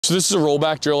So this is a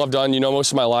rollback drill I've done,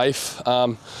 most of my life.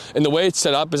 And the way it's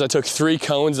set up is I took 3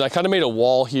 cones and I kind of made a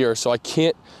wall here, so I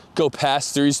can't go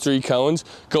past these 3 cones,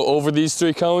 go over these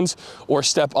 3 cones, or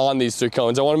step on these 3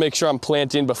 cones. I want to make sure I'm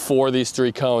planting before these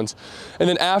 3 cones. And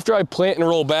then after I plant and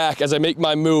roll back, as I make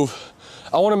my move,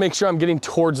 I want to make sure I'm getting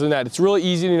towards the net. It's really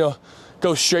easy to,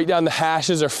 go straight down the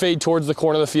hashes or fade towards the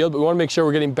corner of the field, but we want to make sure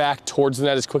we're getting back towards the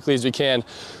net as quickly as we can.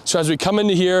 So as we come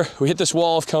into here, we hit this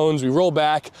wall of cones, we roll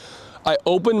back, I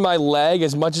open my leg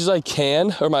as much as I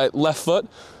can, or my left foot,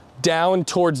 down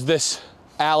towards this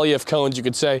alley of cones, you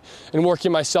could say, and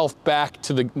working myself back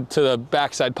to the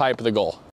backside pipe of the goal.